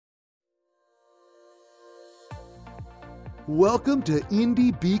Welcome to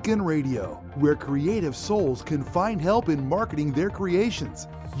Indie Beacon Radio, where creative souls can find help in marketing their creations.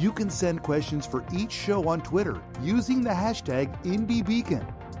 You can send questions for each show on Twitter using the hashtag IndieBeacon.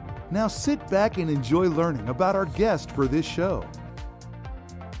 Now sit back and enjoy learning about our guest for this show.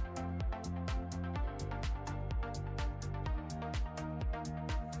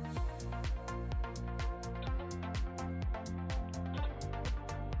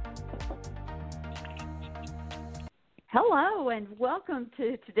 Hello and welcome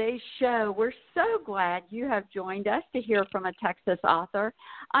to today's show. We're so glad you have joined us to hear from a Texas author.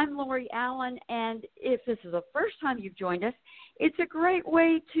 I'm Lorri-Allen, and if this is the first time you've joined us, it's a great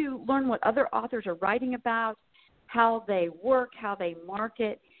way to learn what other authors are writing about, how they work, how they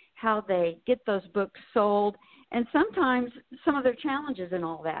market, how they get those books sold, and sometimes some of their challenges and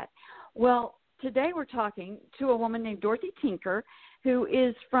all that. Well, today we're talking to a woman named Dorothy Tinker, who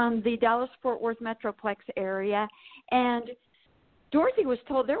is from the Dallas-Fort Worth Metroplex area, and Dorothy was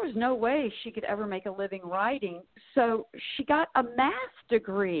told there was no way she could ever make a living writing, so she got a math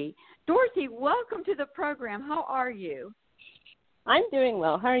degree. Dorothy, welcome to the program. How are you? I'm doing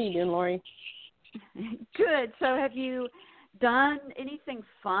well. How are you doing, Lori? Good. So have you done anything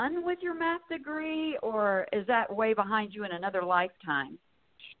fun with your math degree, or is that way behind you in another lifetime?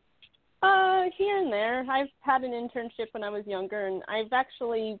 Here and there. I've had an internship when I was younger, and I've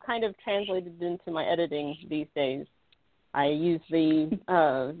actually kind of translated it into my editing these days. I use the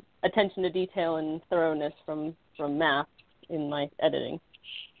attention to detail and thoroughness from math in my editing.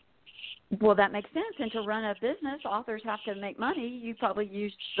 Well, that makes sense. And to run a business, authors have to make money. You probably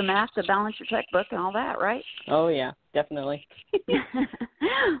used the math to balance your checkbook and all that, right? Oh, yeah, definitely.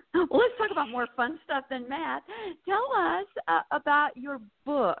 Well, let's talk about more fun stuff than math. Tell us about your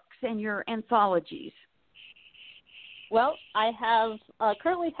books and your anthologies. Well, I have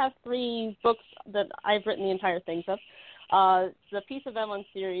currently have 3 books that I've written the entire things of. The Piece of Evan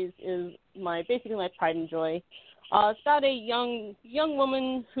series is basically my pride and joy. It's about a young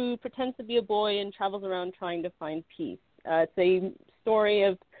woman who pretends to be a boy and travels around trying to find peace. It's a story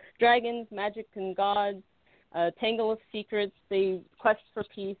of dragons, magic, and gods, a tangle of secrets, the quest for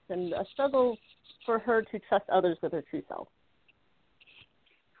peace, and a struggle for her to trust others with her true self.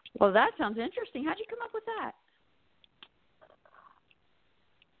 Well, that sounds interesting. How'd you come up with that?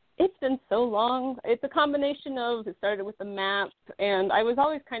 It's been so long. It's a combination of, it started with the map, and I was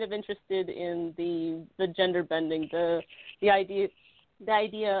always kind of interested in the gender bending, the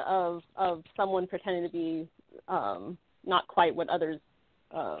idea of someone pretending to be not quite what others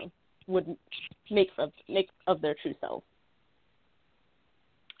would make of their true self.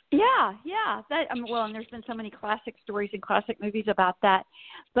 Yeah. Well, and there's been so many classic stories and classic movies about that,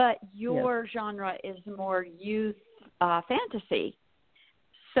 but your genre is more youth fantasy.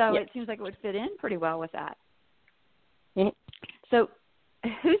 So It seems like it would fit in pretty well with that. Mm-hmm. So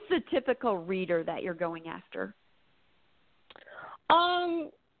who's the typical reader that you're going after?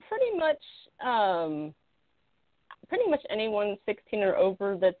 Pretty much anyone 16 or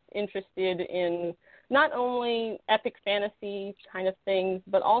over that's interested in not only epic fantasy kind of things,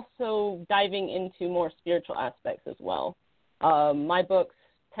 but also diving into more spiritual aspects as well. My books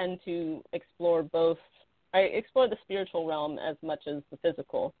tend to explore both. I explore the spiritual realm as much as the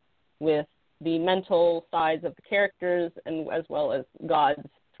physical, with the mental sides of the characters and as well as gods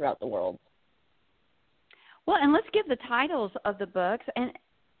throughout the world. Well, and let's give the titles of the books. And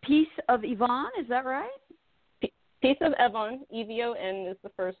Piece of Evan, is that right? Piece of Evan, EVON, is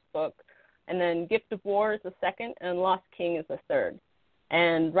the first book, and then Gift of War is the second, and Lost King is the third.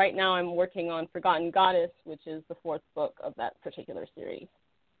 And right now I'm working on Forgotten Goddess, which is the 4th book of that particular series.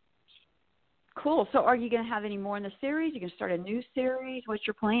 Cool. So are you going to have any more in the series? You going to start a new series? What's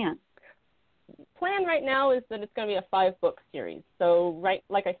your plan? Plan right now is that it's going to be a 5-book series. So like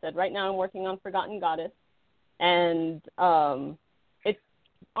I said, right now I'm working on Forgotten Goddess, and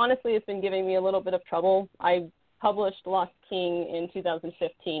it's been giving me a little bit of trouble. I published Lost King in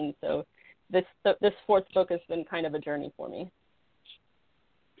 2015, so this 4th book has been kind of a journey for me.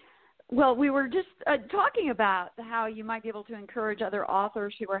 Well, we were just talking about how you might be able to encourage other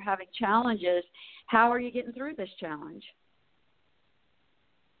authors who are having challenges. How are you getting through this challenge?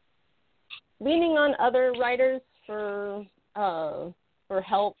 Leaning on other writers for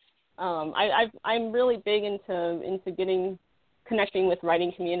help. I'm really big into connecting with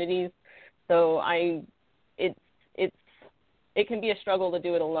writing communities. So it can be a struggle to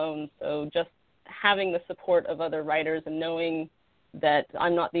do it alone. So just having the support of other writers and knowing that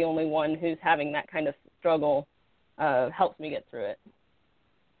I'm not the only one who's having that kind of struggle helps me get through it.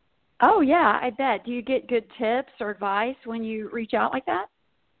 Oh, yeah, I bet. Do you get good tips or advice when you reach out like that?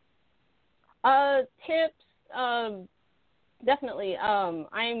 Tips, Definitely.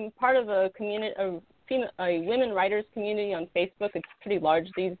 I'm part of a community, a women writers community on Facebook. It's pretty large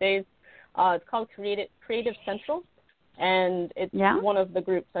these days. It's called Creative Central, and it's one of the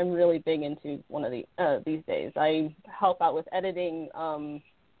groups I'm really big into these days. I help out with editing an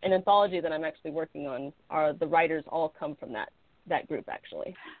anthology that I'm actually working on. The writers all come from that group,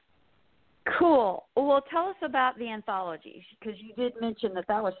 actually. Cool. Well, tell us about the anthology, because you did mention that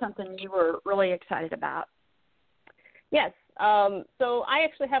was something you were really excited about. Yes. So I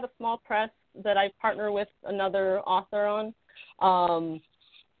actually have a small press that I partner with another author on,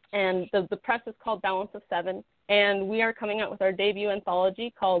 and the press is called Balance of Seven, and we are coming out with our debut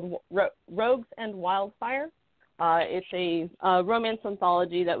anthology called Rogues and Wildfire. It's a romance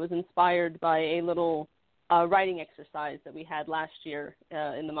anthology that was inspired by a little writing exercise that we had last year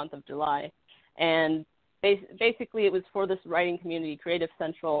in the month of July, and basically it was for this writing community, Creative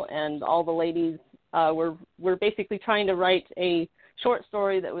Central, and all the ladies we're basically trying to write a short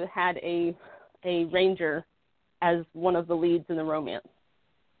story that had a ranger as one of the leads in the romance.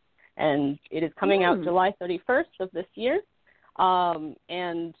 And it is coming out July 31st of this year.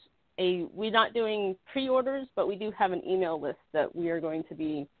 And we're not doing pre-orders, but we do have an email list that we are going to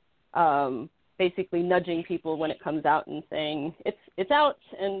be basically nudging people when it comes out and saying it's out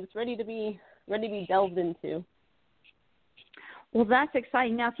and it's ready to be delved into. Well, that's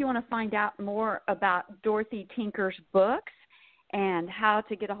exciting. Now, if you want to find out more about Dorothy Tinker's books and how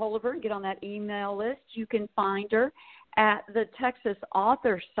to get a hold of her and get on that email list, you can find her at the Texas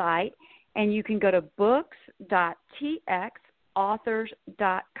Author site, and you can go to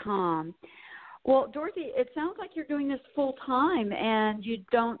books.txauthors.com. Well, Dorothy, it sounds like you're doing this full time, and you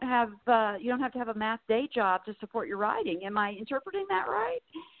don't have to have a math day job to support your writing. Am I interpreting that right?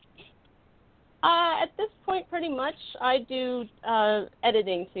 At this point, pretty much, I do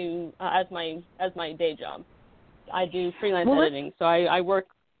editing as my day job. I do freelance editing, so I work.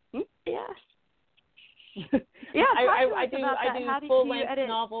 Yeah. Yeah, I do full length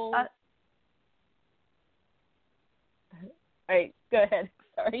novels. All right, go ahead.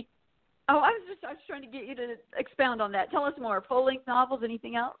 Sorry. Oh, I was trying to get you to expound on that. Tell us more. Full length novels.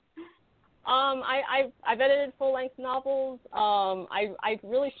 Anything else? I've edited full-length novels. I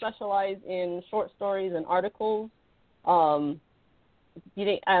really specialize in short stories and articles. I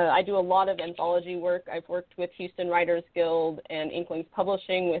do a lot of anthology work. I've worked with Houston Writers Guild and Inklings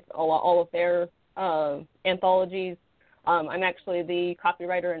Publishing with all of their anthologies. I'm actually the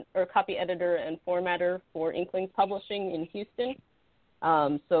copywriter or copy editor and formatter for Inklings Publishing in Houston.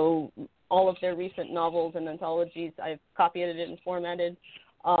 So all of their recent novels and anthologies I've copy edited and formatted.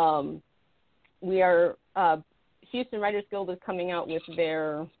 Houston Writers Guild is coming out with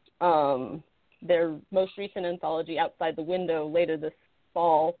their most recent anthology, Outside the Window, later this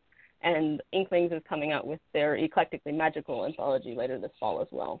fall, and Inklings is coming out with their Eclectically Magical anthology later this fall as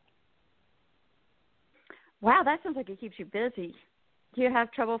well. Wow, that sounds like it keeps you busy. Do you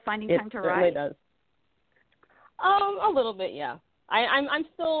have trouble finding time to write? It certainly does. A little bit, yeah. I'm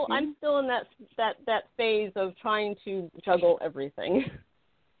still in that phase of trying to juggle everything.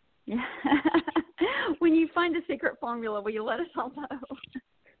 Yeah. When you find a secret formula, will you let us all know?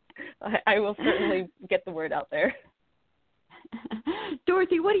 I will certainly get the word out there.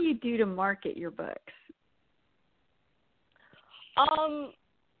 Dorothy, what do you do to market your books?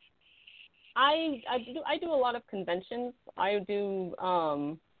 I do a lot of conventions. I'll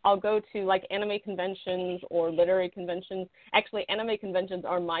go to like anime conventions or literary conventions. Actually, anime conventions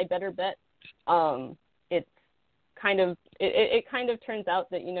are my better bet. It kind of turns out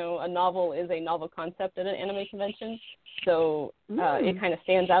that, a novel is a novel concept at an anime convention, so it kind of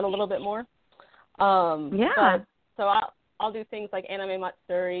stands out a little bit more. So I'll do things like Anime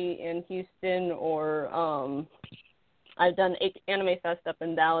Matsuri in Houston, or I've done Anime Fest up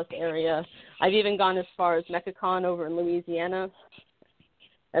in Dallas area. I've even gone as far as MechaCon over in Louisiana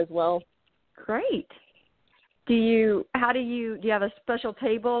as well. Great. Do you have a special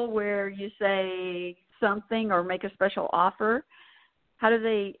table where you say something or make a special offer? How do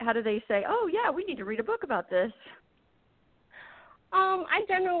they say, oh yeah, we need to read a book about this? I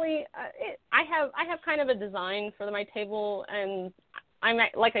generally I have kind of a design for my table, and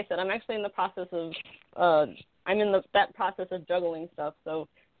like I said, I'm actually in the process of that process of juggling stuff. So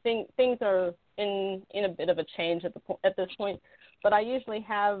things are in a bit of a change at this point. But I usually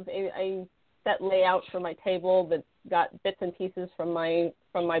have a set layout for my table that's got bits and pieces from my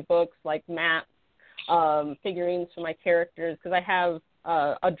books, like maps, figurines for my characters, because I have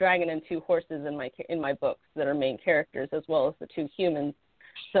a dragon and two horses in my books that are main characters, as well as the two humans.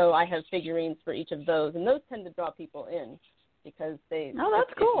 So I have figurines for each of those, and those tend to draw people in. because they. Oh,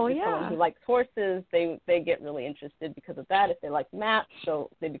 that's cool. If yeah. Someone who likes horses, they get really interested because of that. If they like maps, so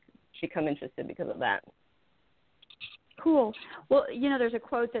they become interested because of that. Cool. Well, there's a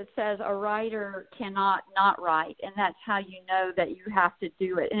quote that says a writer cannot not write, and that's how you know that you have to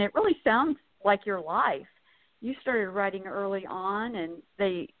do it. And it really sounds like your life. You started writing early on, and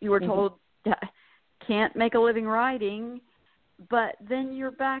you were told can't make a living writing, but then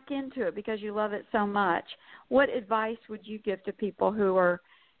you're back into it because you love it so much. What advice would you give to people who are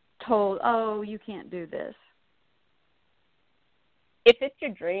told, oh, you can't do this? If it's your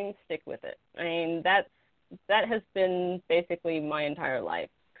dream, stick with it. I mean, that has been basically my entire life.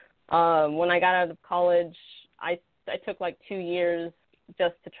 When I got out of college, I took like 2 years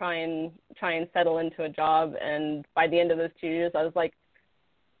just to try and settle into a job, and by the end of those 2 years, I was like,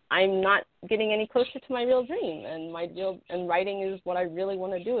 I'm not getting any closer to my real dream, and writing is what I really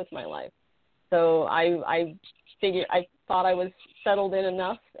want to do with my life. So I thought I was settled in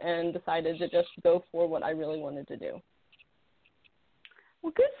enough and decided to just go for what I really wanted to do.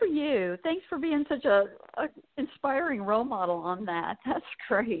 Well, good for you. Thanks for being such a inspiring role model on that. That's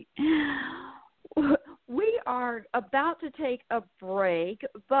great. We are about to take a break,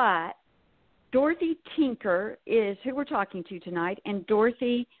 but Dorothy Tinker is who we're talking to tonight. And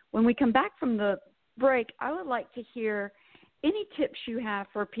Dorothy, when we come back from the break, I would like to hear any tips you have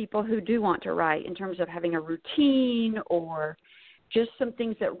for people who do want to write in terms of having a routine or just some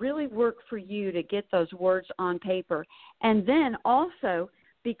things that really work for you to get those words on paper. And then also,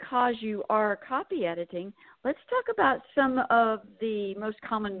 because you are copy editing, let's talk about some of the most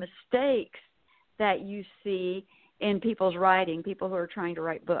common mistakes that you see in people's writing, people who are trying to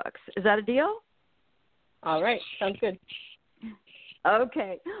write books. Is that a deal? All right. Sounds good.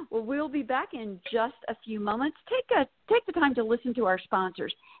 Okay. Well, we'll be back in just a few moments. Take the time to listen to our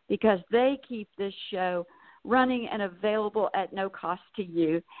sponsors because they keep this show running and available at no cost to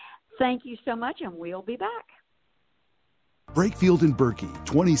you. Thank you so much, and we'll be back. Brakefield and Berkey,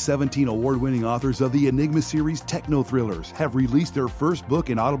 2017 award-winning authors of the Enigma series Techno Thrillers, have released their first book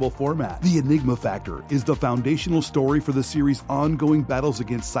in Audible format. The Enigma Factor is the foundational story for the series' ongoing battles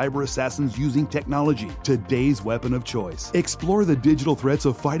against cyber assassins using technology, today's weapon of choice. Explore the digital threats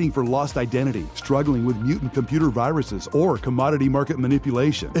of fighting for lost identity, struggling with mutant computer viruses, or commodity market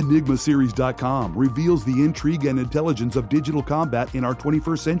manipulation. EnigmaSeries.com reveals the intrigue and intelligence of digital combat in our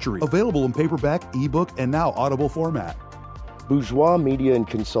 21st century. Available in paperback, ebook, and now Audible format. Bourgeois Media and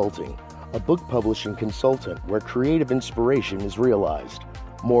Consulting, a book publishing consultant where creative inspiration is realized.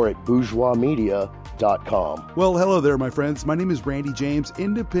 More at bourgeoismedia.com. Well, hello there, my friends. My name is Randy James,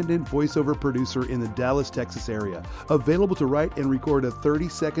 independent voiceover producer in the Dallas, Texas area, available to write and record a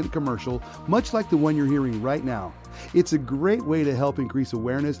 30-second commercial, much like the one you're hearing right now. It's a great way to help increase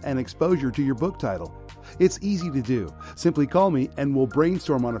awareness and exposure to your book title. It's easy to do. Simply call me and we'll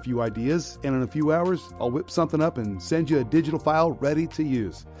brainstorm on a few ideas, and in a few hours, I'll whip something up and send you a digital file ready to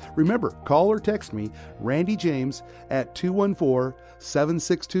use. Remember, call or text me, Randy James, at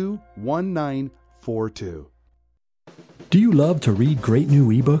 214-762-1942. Do you love to read great new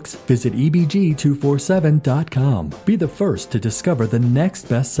ebooks? Visit ebg247.com. Be the first to discover the next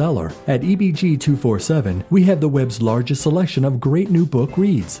bestseller. At ebg247, we have the web's largest selection of great new book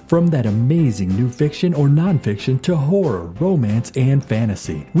reads, from that amazing new fiction or nonfiction to horror, romance, and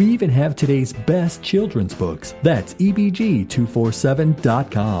fantasy. We even have today's best children's books. That's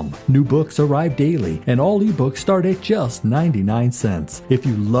ebg247.com. New books arrive daily, and all ebooks start at just 99 cents. If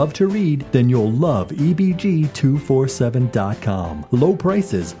you love to read, then you'll love ebg247.com. Low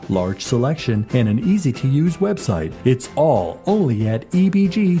prices, large selection, and an easy-to-use website. It's all only at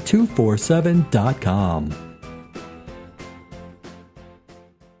ebg247.com.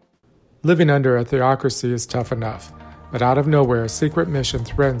 Living under a theocracy is tough enough, but out of nowhere, a secret mission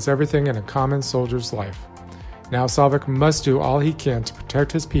threatens everything in a common soldier's life. Now Salvik must do all he can to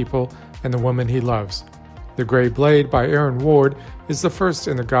protect his people and the woman he loves. The Grey Blade by Aaron Ward is the first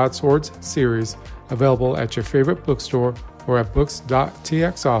in the Godswords series, available at your favorite bookstore or at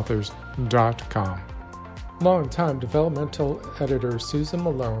books.txauthors.com. Longtime developmental editor Susan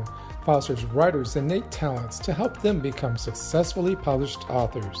Malone fosters writers' innate talents to help them become successfully published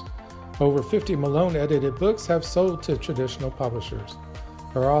authors. Over 50 Malone-edited books have sold to traditional publishers.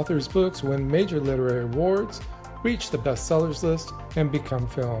 Her authors' books win major literary awards, reach the bestsellers list, and become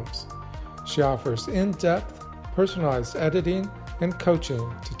films. She offers in-depth, personalized editing and coaching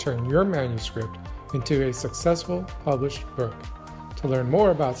to turn your manuscript into a successful published book. To learn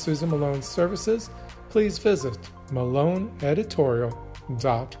more about Susan Malone's services, please visit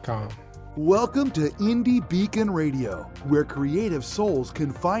maloneeditorial.com. Welcome to Indie Beacon Radio, where creative souls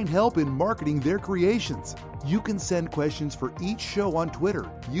can find help in marketing their creations. You can send questions for each show on Twitter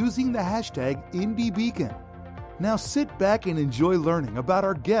using the hashtag IndieBeacon. Now sit back and enjoy learning about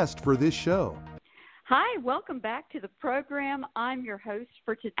our guest for this show. Hi, welcome back to the program. I'm your host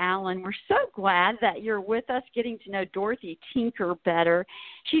for today, Alan. We're so glad that you're with us getting to know Dorothy Tinker better.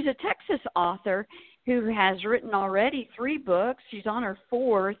 She's a Texas author who has written already 3 books. She's on her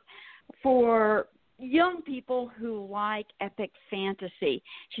 4th for young people who like epic fantasy.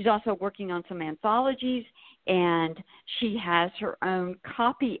 She's also working on some anthologies, and she has her own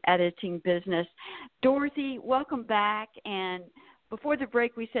copy editing business. Dorothy, welcome back. And before the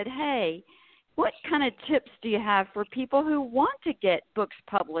break, we said, hey, what kind of tips do you have for people who want to get books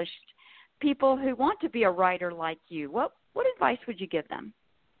published, people who want to be a writer like you? What advice would you give them?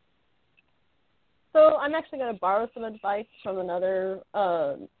 So I'm actually going to borrow some advice from another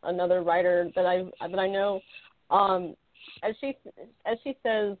writer that I know. As she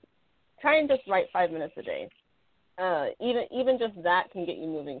says, try and just write 5 minutes a day. Even just that can get you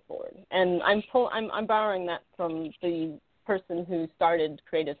moving forward. And I'm borrowing that from the person who started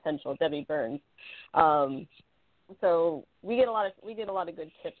Creative Central, Debbie Burns. So we get a lot of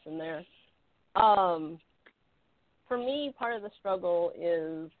good tips in there. For me, part of the struggle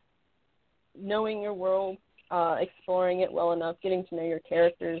is knowing your world, exploring it well enough, getting to know your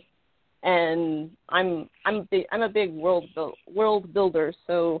characters, and I'm a big world builder,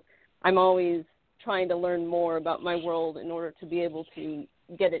 so I'm always trying to learn more about my world in order to be able to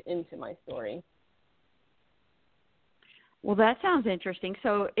get it into my story. Well, that sounds interesting.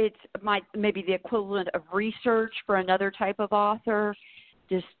 So it's maybe the equivalent of research for another type of author,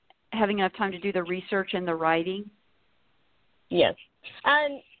 just having enough time to do the research and the writing. Yes,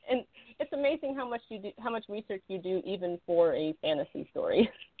 and it's amazing how much research you do even for a fantasy story.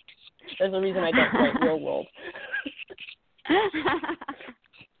 There's a reason I don't write real world.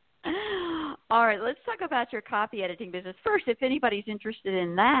 All right, let's talk about your copy editing business. First, if anybody's interested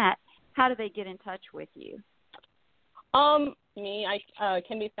in that, how do they get in touch with you? I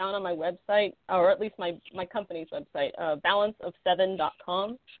can be found on my website, or at least my company's website,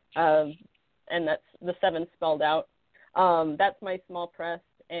 balanceof7.com, and that's the 7 spelled out. That's my small press.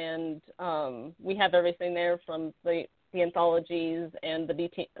 And we have everything there from the anthologies and the D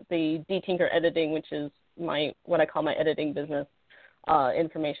Tinker editing, which is what I call my editing business,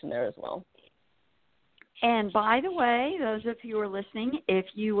 information there as well. And by the way, those of you who are listening, if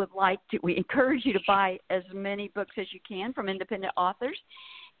you would like to, we encourage you to buy as many books as you can from independent authors.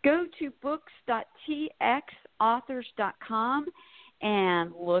 Go to books.txauthors.com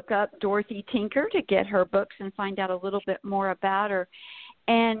and look up Dorothy Tinker to get her books and find out a little bit more about her.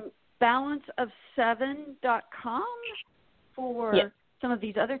 And balanceof7.com for some of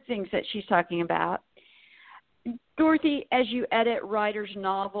these other things that she's talking about. Dorothy, as you edit writers'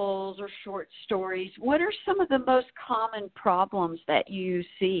 novels or short stories, what are some of the most common problems that you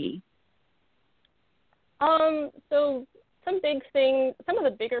see? So some big things, some of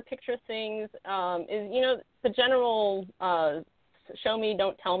the bigger picture things is, the general show me,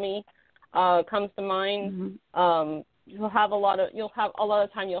 don't tell me comes to mind. Mm-hmm. You'll have a lot of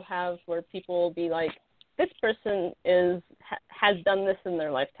time where people will be like, this person has done this in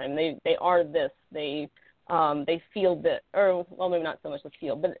their lifetime. They are this. They feel that, or well, maybe not so much the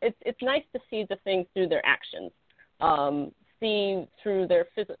feel, but it's nice to see the things through their actions. See through their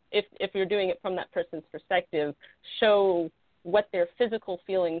if you're doing it from that person's perspective, show what their physical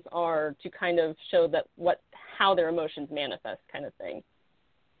feelings are to kind of show that how their emotions manifest, kind of thing,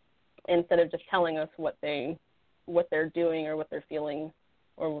 instead of just telling us what they're doing or what they're feeling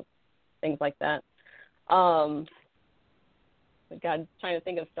or things like that. God, trying to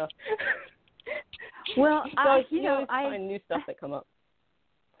think of stuff. Well, I find new stuff that come up.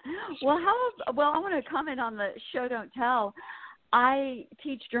 Well, I want to comment on the show don't tell. I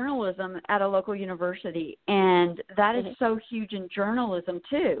teach journalism at a local university, and that is so huge in journalism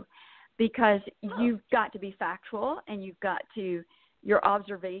too, because you've got to be factual and you've got to, your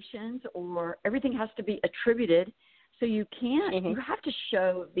observations or everything has to be attributed. So you can't, you have to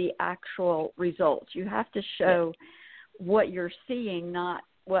show the actual results. You have to show what you're seeing, not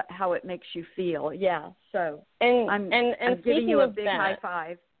how it makes you feel. Yeah. So I'm giving you a big high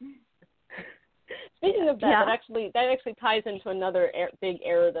five. Speaking of that, that actually ties into another big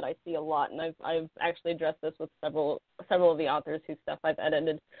error that I see a lot, and I've actually addressed this with several of the authors whose stuff I've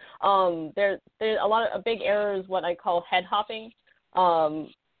edited. There's a big error is what I call head hopping.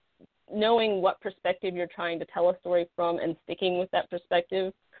 Knowing what perspective you're trying to tell a story from and sticking with that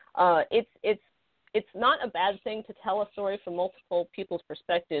perspective. It's not a bad thing to tell a story from multiple people's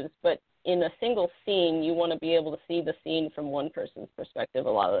perspectives, but in a single scene, you want to be able to see the scene from one person's perspective a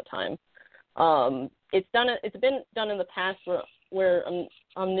lot of the time. It's been done in the past where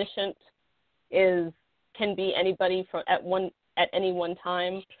omniscient can be anybody at any one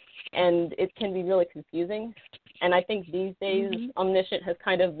time, and it can be really confusing. And I think these days, omniscient has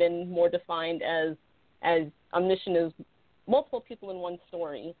kind of been more defined as omniscient is multiple people in one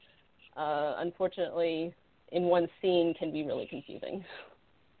story. Unfortunately, in one scene can be really confusing.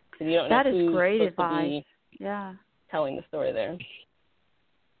 You don't know who's great supposed advice. to be Yeah. telling the story there.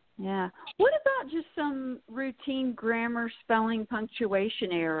 Yeah. What about just some routine grammar, spelling,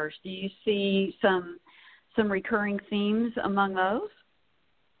 punctuation errors? Do you see some recurring themes among those?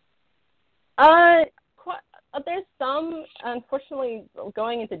 There's some. Unfortunately,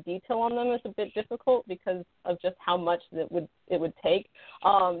 going into detail on them is a bit difficult because of just how much it would take.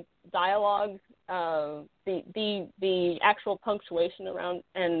 Dialogue, the actual punctuation around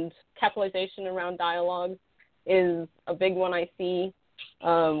and capitalization around dialogue is a big one I see.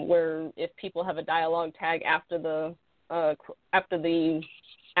 Where if people have a dialogue tag after the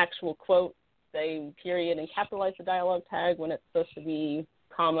actual quote, they period and capitalize the dialogue tag when it's supposed to be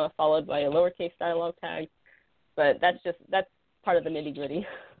comma followed by a lowercase dialogue tag. But that's part of the nitty gritty.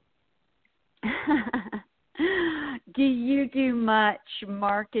 Do you do much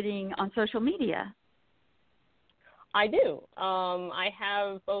marketing on social media? I do. I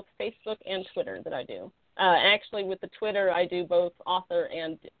have both Facebook and Twitter that I do. Actually, with the Twitter, I do both author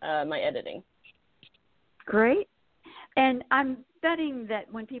and my editing. Great. And I'm betting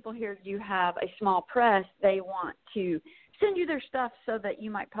that when people hear you have a small press, they want to send you their stuff so that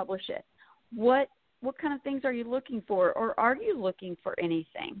you might publish it. What kind of things are you looking for, or are you looking for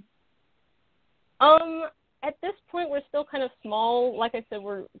anything? At this point, we're still kind of small. Like I said,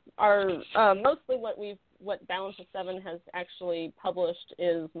 mostly what Balance of Seven has actually published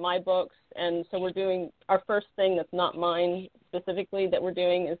is my books, and so we're doing our first thing that's not mine specifically that we're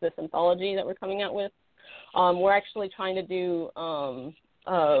doing is this anthology that we're coming out with. We're actually trying to do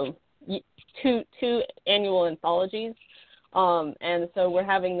two annual anthologies, and so we're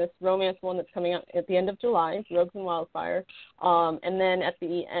having this romance one that's coming out at the end of July, Rogues and Wildfire, and then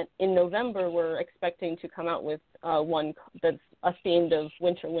in November we're expecting to come out with one that's themed of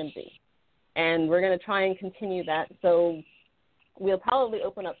Winter Whimsy. And we're going to try and continue that. So we'll probably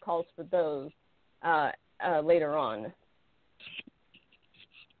open up calls for those later on.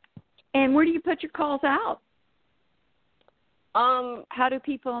 And where do you put your calls out? How do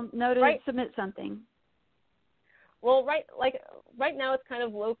people know to submit something? Well, right now it's kind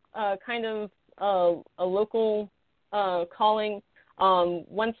of a local calling.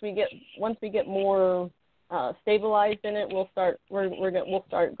 Once we get more stabilized in it, we'll start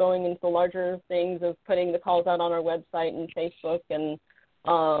going into larger things of putting the calls out on our website and Facebook and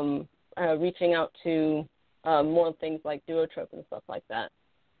reaching out to more things like Duotrope and stuff like that.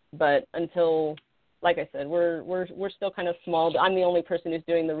 But until, like I said, we're still kind of small. I'm the only person who's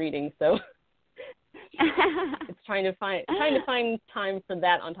doing the reading, so it's trying to find time for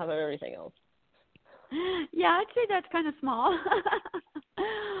that on top of everything else. Yeah, I'd say that's kind of small.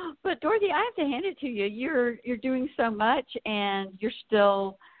 But Dorothy, I have to hand it to you. You're doing so much, and you're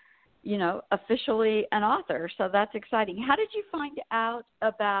still, officially an author. So that's exciting. How did you find out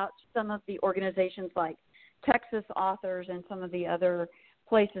about some of the organizations like Texas Authors and some of the other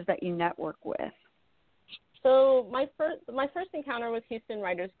places that you network with? So my first encounter with Houston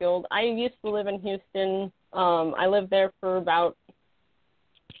Writers Guild. I used to live in Houston. I lived there for about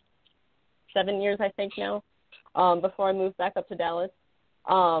 7 years, I think now, before I moved back up to Dallas.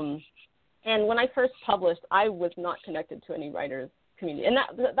 And when I first published, I was not connected to any writers community. And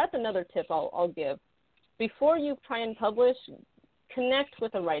that's another tip I'll give. Before you try and publish, connect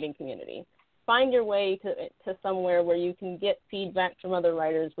with a writing community. Find your way to somewhere where you can get feedback from other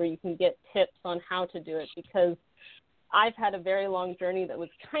writers, where you can get tips on how to do it, because I've had a very long journey that was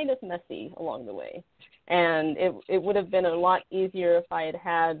kind of messy along the way. And it would have been a lot easier if I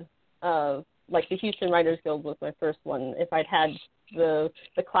had like the Houston Writers Guild was my first one, if I'd had the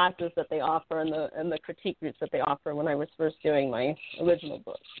classes that they offer and the critique groups that they offer when I was first doing my original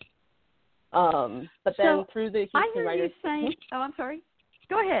book. But then through the Houston Writers Guild. Oh, I'm sorry.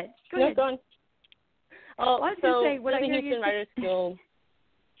 Go ahead. Go on. Oh, I was going to say, what I hear Houston Writers Guild.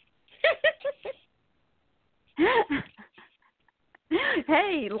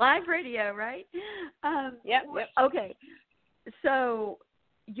 Hey, live radio, right? Yep. Okay. So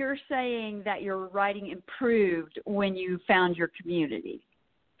you're saying that your writing improved when you found your community.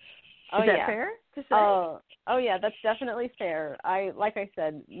 Is that fair to say? Oh yeah, that's definitely fair. Like I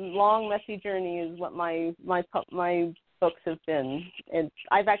said, long messy journey is what my books have been. And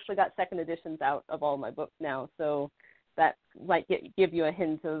I've actually got second editions out of all my books now, so that might give you a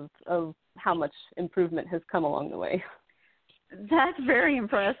hint of how much improvement has come along the way. That's very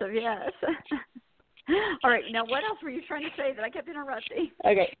impressive, yes. All right, now what else were you trying to say that I kept interrupting?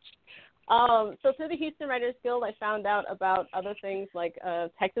 Okay. So through the Houston Writers Guild, I found out about other things like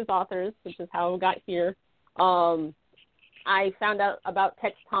Texas authors, which is how I got here. I found out about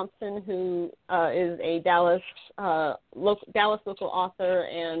Tex Thompson, who is a Dallas local author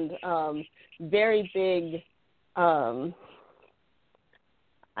and very big. I'm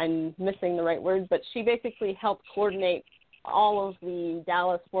missing the right word, but she basically helped coordinate all of the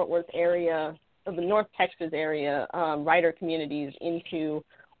Dallas-Fort Worth area, of the North Texas area, writer communities into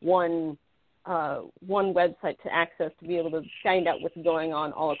one website to access to be able to find out what's going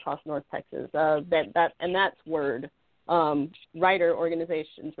on all across North Texas. That's WORD, writer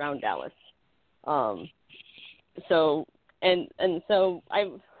organizations around Dallas. So I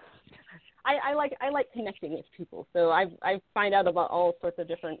like connecting with people. So I find out about all sorts of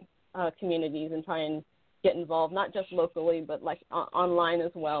different communities and try and get involved, not just locally, but like online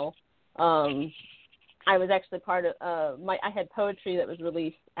as well. I was actually part of I had poetry that was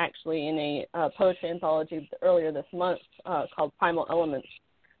released actually in a poetry anthology earlier this month called Primal Elements,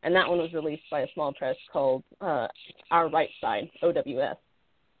 and that one was released by a small press called Our Right Side, OWS.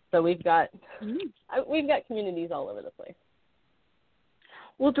 So we've got communities all over the place.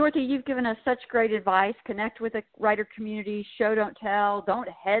 Well, Dorothy, you've given us such great advice. Connect with the writer community, show, don't tell, don't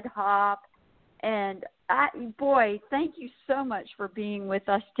head hop. And, thank you so much for being with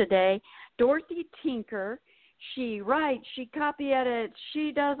us today. Dorothy Tinker, she writes, she copy edits,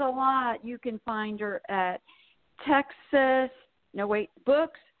 she does a lot. You can find her at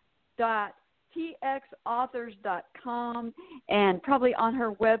books.txauthors.com and probably on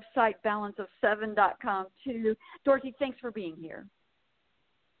her website, balanceof7.com, too. Dorothy, thanks for being here.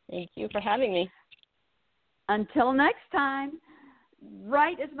 Thank you for having me. Until next time,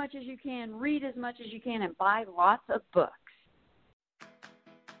 write as much as you can, read as much as you can, and buy lots of books.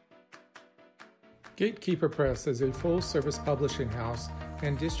 Gatekeeper Press is a full-service publishing house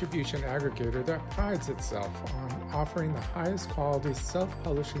and distribution aggregator that prides itself on offering the highest quality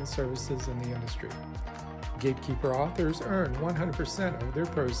self-publishing services in the industry. Gatekeeper authors earn 100% of their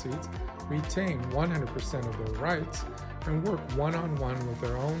proceeds, retain 100% of their rights, and work one-on-one with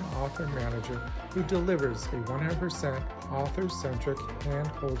their own author manager who delivers a 100% author-centric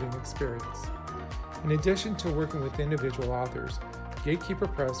hand-holding experience. In addition to working with individual authors, Gatekeeper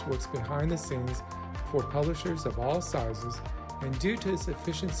Press works behind the scenes for publishers of all sizes, and due to its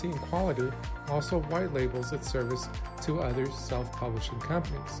efficiency and quality, also white labels its service to other self-publishing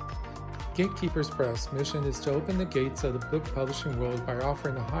companies. Gatekeepers Press' mission is to open the gates of the book publishing world by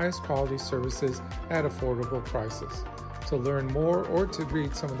offering the highest quality services at affordable prices. To learn more or to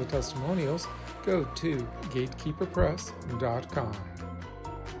read some of the testimonials, go to gatekeeperpress.com.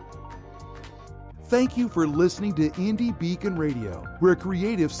 Thank you for listening to Indie Beacon Radio, where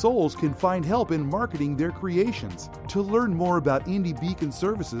creative souls can find help in marketing their creations. To learn more about Indie Beacon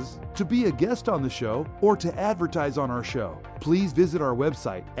services, to be a guest on the show, or to advertise on our show, please visit our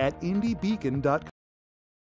website at indiebeacon.com.